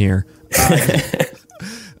because I'm here.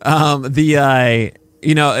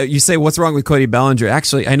 You say what's wrong with Cody Bellinger?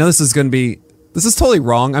 Actually, I know this is totally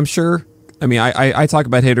wrong, I'm sure. I mean, I talk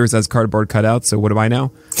about hitters as cardboard cutouts, so what do I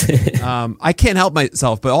know? I can't help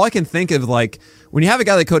myself, but all I can think of, when you have a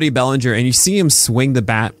guy like Cody Bellinger and you see him swing the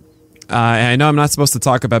bat, and I know I'm not supposed to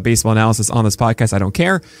talk about baseball analysis on this podcast, I don't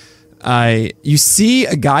care. You see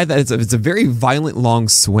a guy that it's a very violent long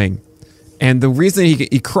swing. And the reason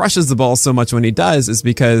he crushes the ball so much when he does is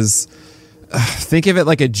because think of it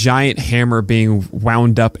like a giant hammer being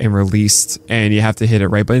wound up and released, and you have to hit it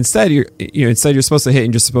right. But instead, you're supposed to hit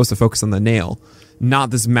and you're supposed to focus on the nail, not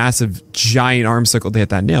this massive giant arm circle to hit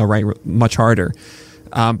that nail, right? Much harder.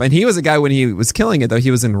 And he was a guy, when he was killing it, though, he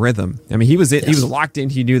was in rhythm. I mean, he was locked in.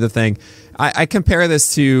 He knew the thing. I compare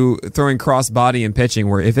this to throwing cross body and pitching,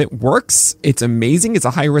 where if it works, it's amazing. It's a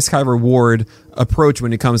high risk, high reward approach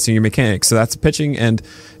when it comes to your mechanics. So that's pitching and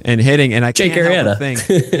hitting. And I can't help but think,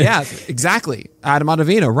 yeah, exactly. Adam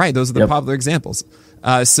Ottavino, right? Those are the popular examples.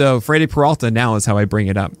 So Freddy Peralta now is how I bring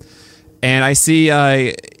it up. And I see,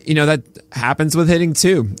 that happens with hitting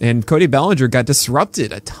too. And Cody Bellinger got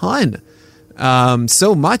disrupted a ton.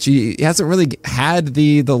 So much he hasn't really had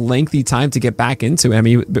the lengthy time to get back into it. I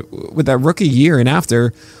mean, with that rookie year and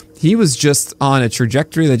after, he was just on a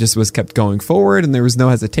trajectory that just was kept going forward, and there was no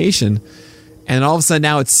hesitation. And all of a sudden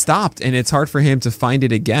now it's stopped, and it's hard for him to find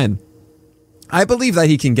it again. I believe that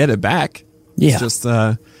he can get it back. Yeah, it's just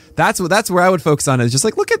that's where I would focus on. Is just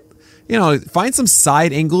look at find some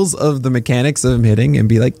side angles of the mechanics of him hitting and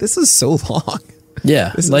be like, this is so long.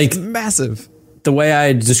 Yeah, This like is massive. the way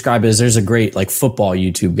I describe it is there's a great like football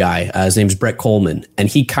YouTube guy. His name's Brett Coleman, and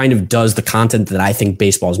he kind of does the content that I think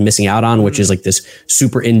baseball is missing out on, which is like this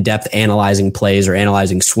super in-depth analyzing plays or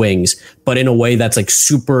analyzing swings, but in a way that's like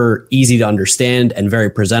super easy to understand and very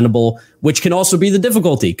presentable, which can also be the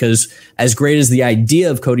difficulty because as great as the idea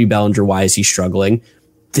of Cody Bellinger, why is he struggling?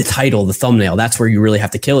 The title, the thumbnail, that's where you really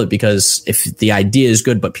have to kill it, because if the idea is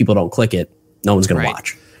good, but people don't click it, no one's going to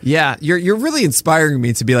watch. Yeah. You're really inspiring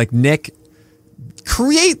me to be like, Nick,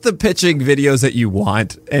 create the pitching videos that you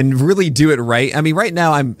want and really do it right. I mean, right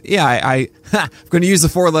now I'm going to use a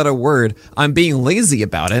 4-letter word. I'm being lazy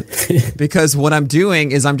about it because what I'm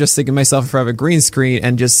doing is I'm just sticking myself in front of a green screen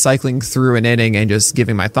and just cycling through an inning and just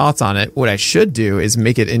giving my thoughts on it. What I should do is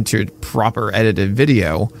make it into proper edited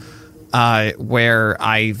video where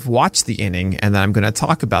I've watched the inning and then I'm going to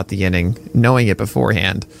talk about the inning knowing it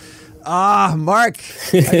beforehand. Mark,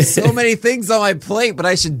 I have so many things on my plate, but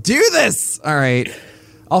I should do this. All right.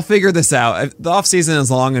 I'll figure this out. The off season is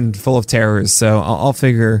long and full of terrors, so I'll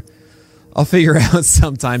figure out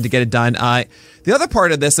some time to get it done. The other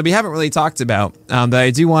part of this that we haven't really talked about, that I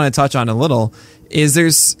do want to touch on a little,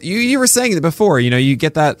 is you were saying it before, you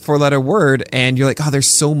get that 4-letter word and you're like, oh, there's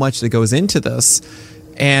so much that goes into this.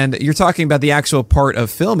 And you're talking about the actual part of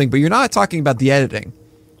filming, but you're not talking about the editing.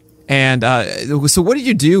 And so what did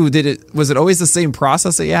you do? Was it always the same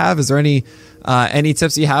process that you have? Is there any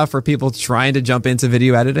tips you have for people trying to jump into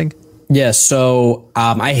video editing? Yeah, so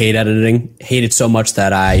I hate editing. Hate it so much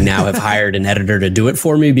that I now have hired an editor to do it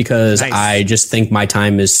for me because Nice. I just think my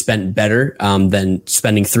time is spent better than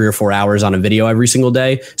spending 3 or 4 hours on a video every single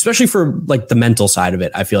day, especially for like the mental side of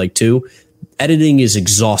it. I feel like too, editing is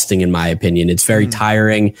exhausting in my opinion. It's very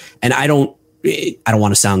tiring, and I don't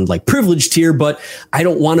want to sound like privileged here, but I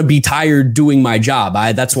don't want to be tired doing my job.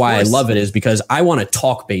 That's why I love it, is because I want to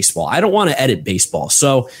talk baseball. I don't want to edit baseball.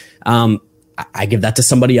 So I give that to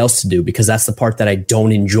somebody else to do because that's the part that I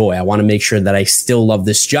don't enjoy. I want to make sure that I still love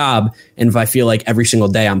this job. And if I feel like every single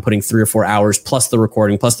day I'm putting 3 or 4 hours plus the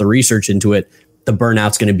recording, plus the research into it, the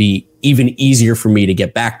burnout's going to be even easier for me to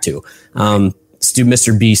get back to.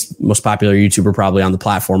 Mr. Beast, most popular YouTuber probably on the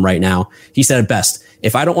platform right now, he said it best.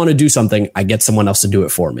 If I don't want to do something, I get someone else to do it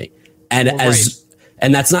for me. And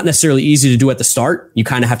and that's not necessarily easy to do at the start. You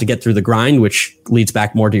kind of have to get through the grind, which leads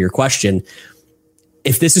back more to your question.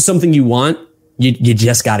 If this is something you want, you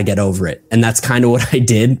just got to get over it. And that's kind of what I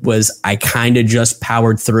did. Was I kind of just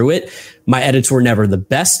powered through it. My edits were never the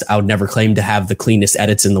best. I would never claim to have the cleanest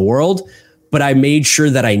edits in the world, but I made sure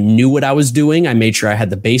that I knew what I was doing. I made sure I had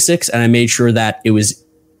the basics, and I made sure that it was,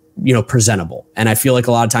 presentable. And I feel like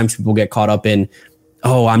a lot of times people get caught up in,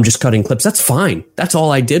 oh, I'm just cutting clips. That's fine. That's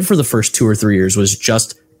all I did for the first 2 or 3 years was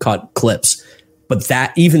just cut clips. But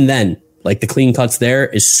that, even then, like the clean cuts there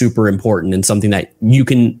is super important and something that you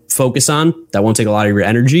can focus on. That won't take a lot of your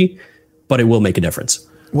energy, but it will make a difference.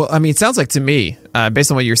 Well, I mean, it sounds like to me,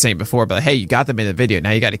 based on what you were saying before, but hey, you got them in the video.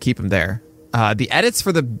 Now you got to keep them there. The edits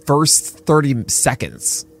for the first 30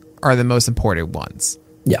 seconds are the most important ones.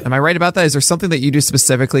 Yeah. Am I right about that? Is there something that you do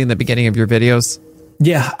specifically in the beginning of your videos?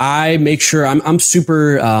 Yeah, I make sure I'm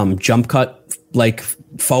super jump cut like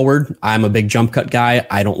forward. I'm a big jump cut guy.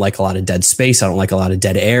 I don't like a lot of dead space. I don't like a lot of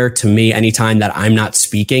dead air. To me, any time that I'm not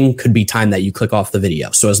speaking could be time that you click off the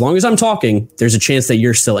video. So as long as I'm talking, there's a chance that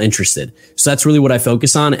you're still interested. So that's really what I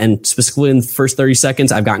focus on. And specifically in the first 30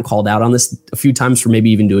 seconds, I've gotten called out on this a few times for maybe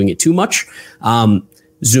even doing it too much.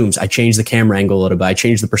 Zooms. I changed the camera angle a little bit. I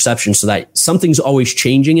changed the perception so that something's always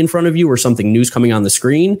changing in front of you or something new's coming on the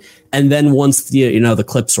screen. And then once the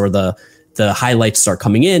clips or the highlights start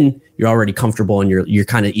coming in, you're already comfortable and you're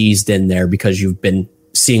kind of eased in there because you've been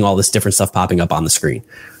seeing all this different stuff popping up on the screen.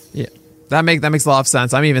 Yeah. That makes a lot of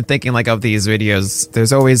sense. I'm even thinking like of these videos,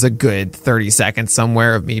 there's always a good 30 seconds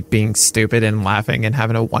somewhere of me being stupid and laughing and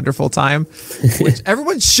having a wonderful time, which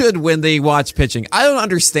everyone should when they watch pitching. I don't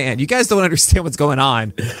understand. You guys don't understand what's going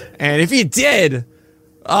on. And if you did,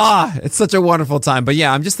 it's such a wonderful time. But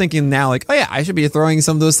yeah, I'm just thinking now like, oh yeah, I should be throwing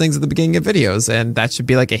some of those things at the beginning of videos, and that should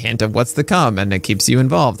be like a hint of what's to come, and it keeps you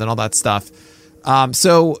involved and all that stuff.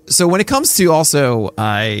 So when it comes to also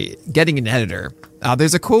getting an editor,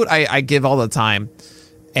 there's a quote I give all the time,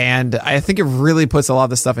 and I think it really puts a lot of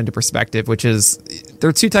this stuff into perspective, which is there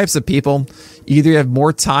are 2 types of people. Either you have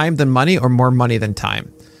more time than money or more money than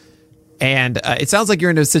time. And it sounds like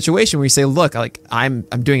you're in a situation where you say, look, like I'm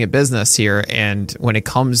doing a business here, and when it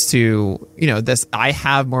comes to, this, I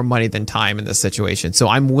have more money than time in this situation. So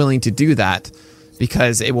I'm willing to do that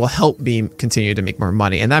because it will help me continue to make more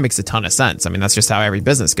money. And that makes a ton of sense. I mean, that's just how every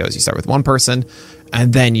business goes. You start with one person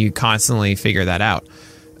and then you constantly figure that out.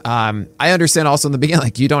 I understand also in the beginning,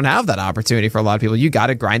 like you don't have that opportunity for a lot of people. You got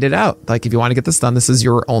to grind it out. Like if you want to get this done, this is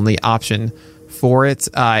your only option for it.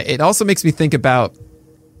 It also makes me think about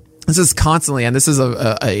this is constantly, and this is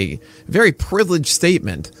a very privileged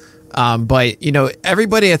statement. But you know,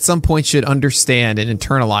 everybody at some point should understand and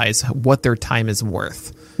internalize what their time is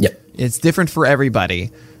worth. Yep. It's different for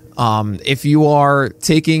everybody. If you are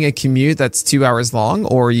taking a commute that's 2 hours long,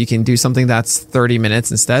 or you can do something that's 30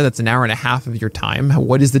 minutes instead, that's an hour and a half of your time.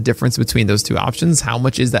 What is the difference between those two options? How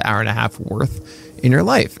much is the hour and a half worth in your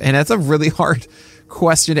life? And that's a really hard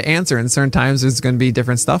question to answer. And certain times there's going to be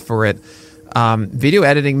different stuff for it. Video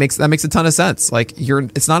editing makes a ton of sense. Like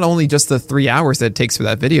it's not only just the 3 hours that it takes for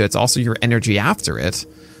that video, it's also your energy after it,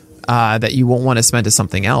 that you won't want to spend to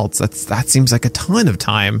something else. That seems like a ton of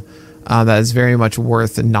time. That is very much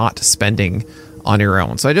worth not spending on your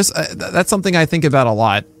own. So that's something I think about a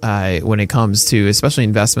lot when it comes to especially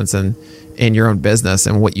investments in your own business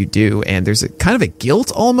and what you do. And there's a kind of a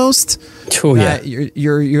guilt almost. Oh yeah,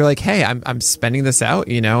 you're like, hey, I'm spending this out,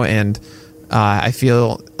 you know, and I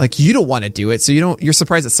feel like you don't want to do it, so you're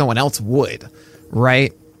surprised that someone else would,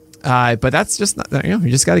 right? But that's just not, you know, you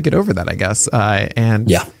just got to get over that, I guess. And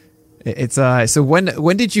yeah. It's so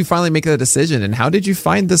when did you finally make that decision, and how did you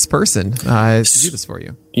find this person to do this for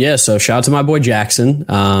you? Yeah, so shout out to my boy Jackson,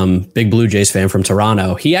 big Blue Jays fan from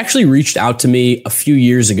Toronto. He actually reached out to me a few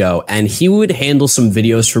years ago, and he would handle some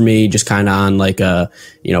videos for me, just kind of on like a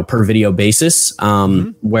per video basis,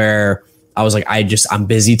 where I was like, I'm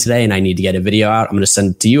busy today and I need to get a video out. I'm going to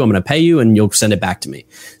send it to you. I'm going to pay you, and you'll send it back to me.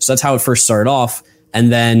 So that's how it first started off. And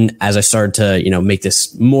then as I started to, make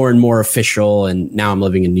this more and more official, and now I'm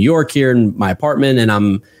living in New York here in my apartment, and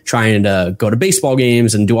I'm trying to go to baseball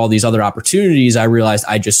games and do all these other opportunities, I realized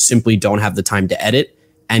I just simply don't have the time to edit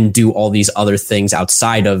and do all these other things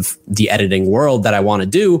outside of the editing world that I want to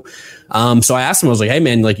do. So I asked him, I was like, hey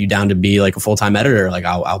man, like, you down to be like a full-time editor? Like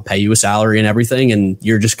I'll pay you a salary and everything. And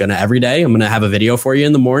you're just going to every day, I'm going to have a video for you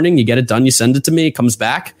in the morning. You get it done. You send it to me. It comes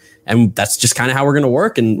back. And that's just kind of how we're going to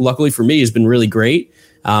work. And luckily for me, it's been really great.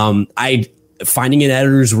 Finding an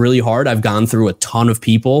editor is really hard. I've gone through a ton of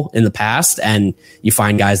people in the past, and you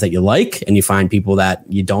find guys that you like, and you find people that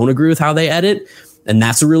you don't agree with how they edit. And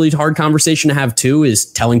that's a really hard conversation to have too, is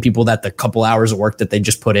telling people that the couple hours of work that they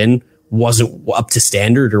just put in wasn't up to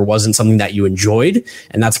standard or wasn't something that you enjoyed.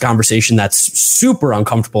 And that's a conversation that's super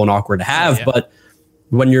uncomfortable and awkward to have. Yeah. But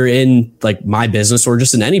when you're in like my business or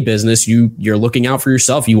just in any business, you're looking out for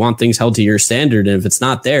yourself. You want things held to your standard. And if it's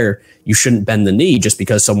not there, you shouldn't bend the knee just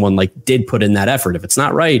because someone like did put in that effort. If it's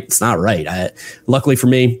not right, it's not right. Luckily for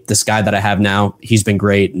me, this guy that I have now, he's been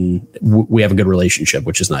great, and we have a good relationship,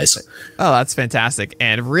 which is nice. Oh, that's fantastic.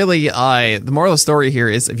 And really, the moral of the story here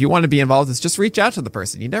is if you want to be involved, is just reach out to the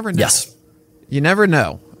person. You never know. Yes. You never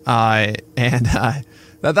know.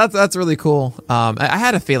 That's really cool. I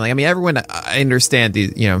had a feeling. I mean, everyone, I understand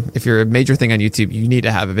if you're a major thing on YouTube, you need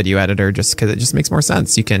to have a video editor just because it just makes more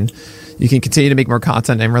sense. You can continue to make more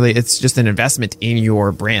content, and really it's just an investment in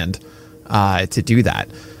your brand to do that.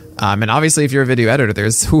 And obviously if you're a video editor,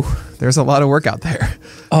 there's a lot of work out there.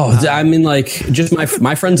 Oh, I mean, like just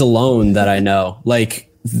my friends alone that I know, like,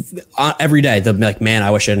 every day they'll be like, man,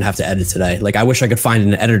 I wish I didn't have to edit today. Like, I wish I could find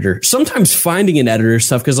an editor. Sometimes finding an editor is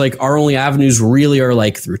tough because like our only avenues really are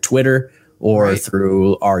like through Twitter or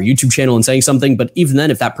through our YouTube channel and saying something. But even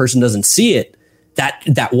then, if that person doesn't see it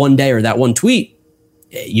that one day or that one tweet,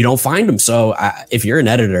 you don't find them. So if you're an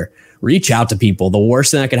editor, reach out to people. The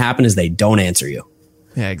worst thing that can happen is they don't answer you.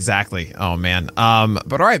 Yeah, exactly. Oh man.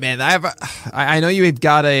 But all right, man. I know you've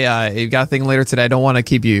got a thing later today. I don't want to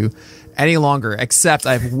keep you any longer, except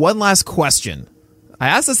I have one last question. I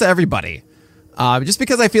ask this to everybody, just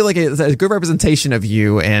because I feel like it's a good representation of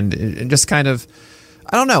you, and just kind of,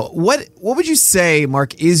 I don't know, what would you say,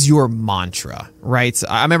 Marc, is your mantra, right?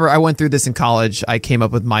 I remember I went through this in college. I came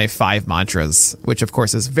up with my 5 mantras, which of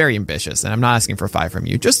course is very ambitious, and I'm not asking for 5 from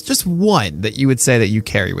you. Just one that you would say that you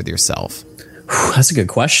carry with yourself. That's a good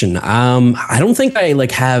question. I don't think I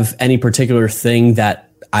like have any particular thing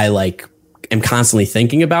that I like am constantly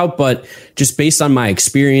thinking about, but just based on my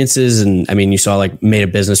experiences, and I mean, you saw like made a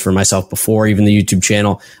business for myself before, even the YouTube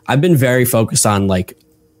channel, I've been very focused on like,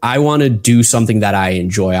 I want to do something that I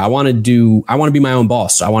enjoy. I want to be my own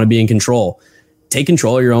boss. I want to be in control. Take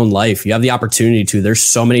control of your own life. You have the opportunity to. There's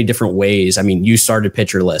so many different ways. I mean, you started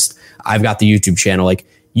Picture List. I've got the YouTube channel. Like,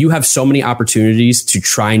 you have so many opportunities to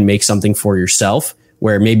try and make something for yourself,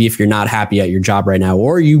 where maybe if you're not happy at your job right now,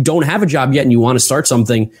 or you don't have a job yet and you want to start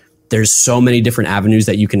something, there's so many different avenues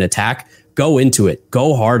that you can attack. Go into it.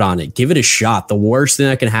 Go hard on it. Give it a shot. The worst thing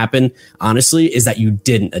that can happen, honestly, is that you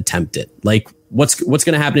didn't attempt it. Like, what's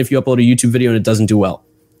going to happen if you upload a YouTube video and it doesn't do well?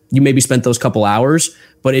 you maybe spent those couple hours.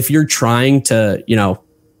 But if you're trying to,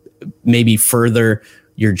 maybe further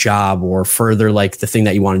your job or further like the thing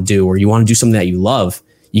that you want to do, or you want to do something that you love,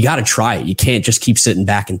 you got to try it. You can't just keep sitting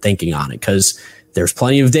back and thinking on it, because there's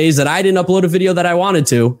plenty of days that I didn't upload a video that I wanted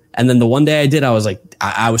to. And then the one day I did, I was like,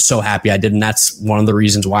 I was so happy I did. And that's one of the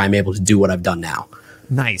reasons why I'm able to do what I've done now.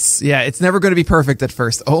 Nice. Yeah, it's never going to be perfect at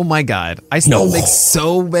first. Oh my God. I still make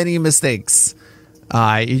so many mistakes.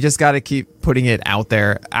 You just got to keep putting it out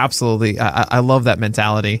there. Absolutely. I love that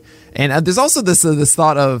mentality. And there's also this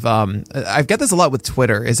thought of, I get this a lot with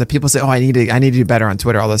Twitter, is that people say, oh, I need to do better on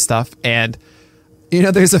Twitter, all this stuff. And,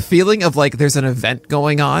 there's a feeling of like, there's an event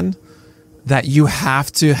going on that you have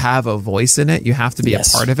to have a voice in it. You have to be a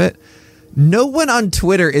part of it. No one on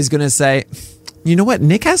Twitter is going to say, you know what,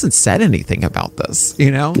 Nick hasn't said anything about this,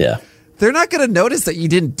 Yeah. They're not going to notice that you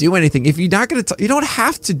didn't do anything. If you're not going to, you don't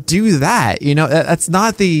have to do that. That's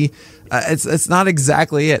not it's not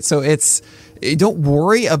exactly it. So don't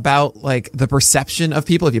worry about like the perception of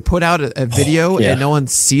people. If you put out a video and no one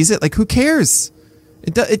sees it, like who cares?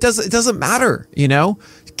 It doesn't matter,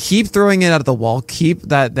 Keep throwing it out of the wall. Keep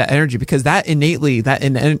that energy, because that innately,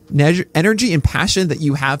 energy and passion that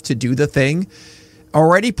you have to do the thing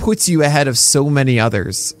already puts you ahead of so many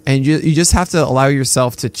others, and you just have to allow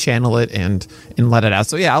yourself to channel it and let it out.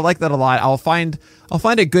 So yeah, I like that a lot. I'll find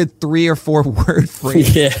a good 3 or 4 word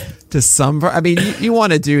phrase to some. I mean, you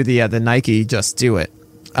want to do the Nike "just do it"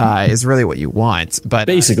 is really what you want. But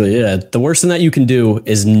basically, the worst thing that you can do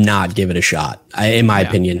is not give it a shot. In my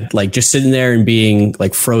opinion, like just sitting there and being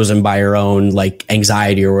like frozen by your own like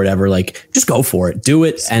anxiety or whatever. Like just go for it, do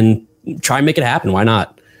it, and try and make it happen. Why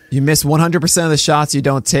not? You miss 100% of the shots you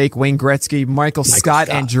don't take. Wayne Gretzky, Michael Scott,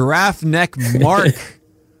 and GiraffeNeckMarc.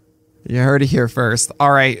 You heard it here first.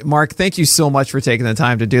 All right, Marc, thank you so much for taking the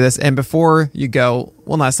time to do this. And before you go,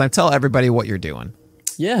 one last time, tell everybody what you're doing.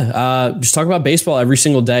 Yeah, just talk about baseball every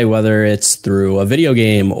single day, whether it's through a video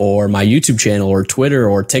game or my YouTube channel or Twitter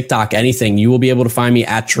or TikTok, anything. You will be able to find me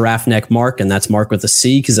at GiraffeNeckMarc, and that's Marc with a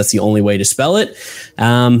C, because that's the only way to spell it.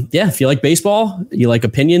 If you like baseball, you like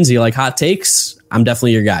opinions, you like hot takes, I'm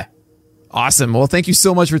definitely your guy. Awesome. Well, thank you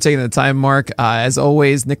so much for taking the time, Marc. As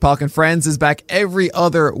always, Nick Pollock and Friends is back every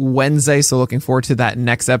other Wednesday, so looking forward to that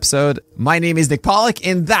next episode. My name is Nick Pollock,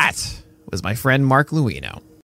 and that was my friend Marc Luino.